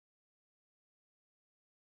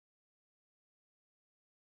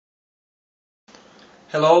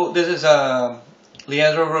Hello, this is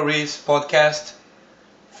Leandro Ruiz podcast,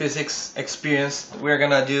 physics experience. We're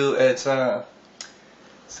gonna do it's a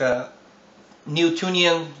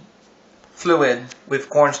Newtonian fluid with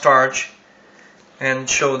cornstarch, and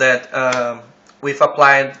show that we've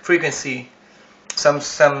applied frequency.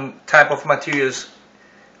 Some type of materials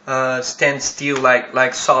stand still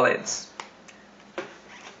like solids.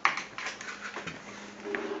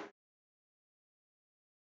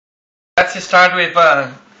 Let's start with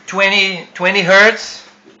 20 hertz,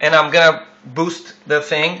 and I'm gonna boost the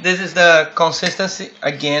thing. This is the consistency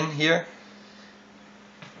again here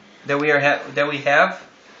that we have.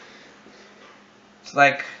 It's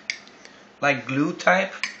like glue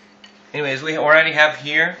type. Anyways, we already have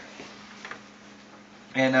here,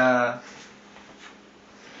 and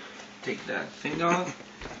take that thing off.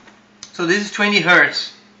 So this is 20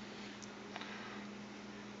 hertz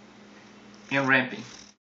and ramping.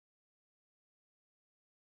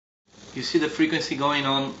 You see the frequency going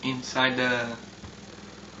on inside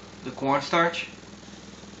the cornstarch.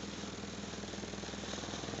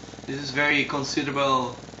 This is very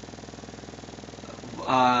considerable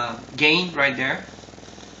gain right there.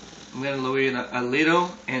 I'm going to lower it a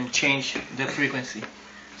little and change the frequency,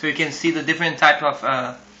 so you can see the different type of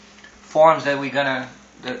forms that we're gonna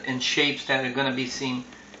and shapes that are gonna be seen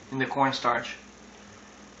in the cornstarch.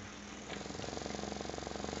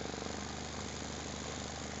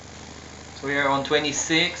 So we are on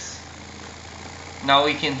 26. Now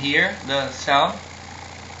we can hear the sound.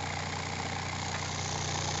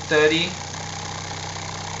 30,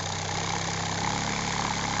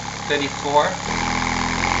 34.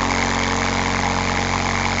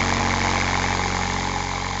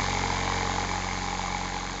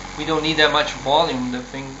 We don't need that much volume. The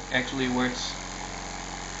thing actually works.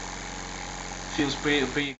 Feels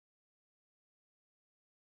pretty.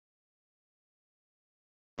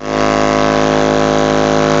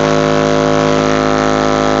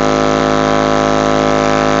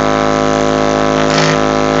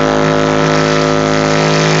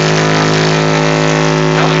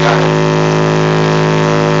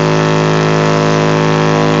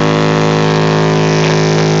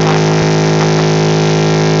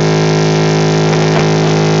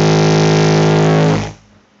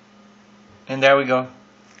 And there we go,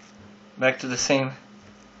 back to the same.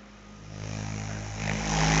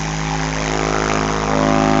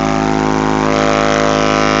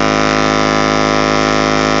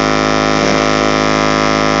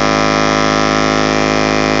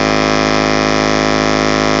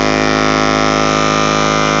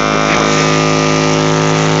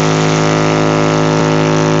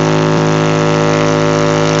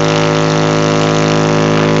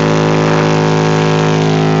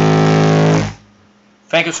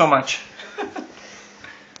 Thank you so much.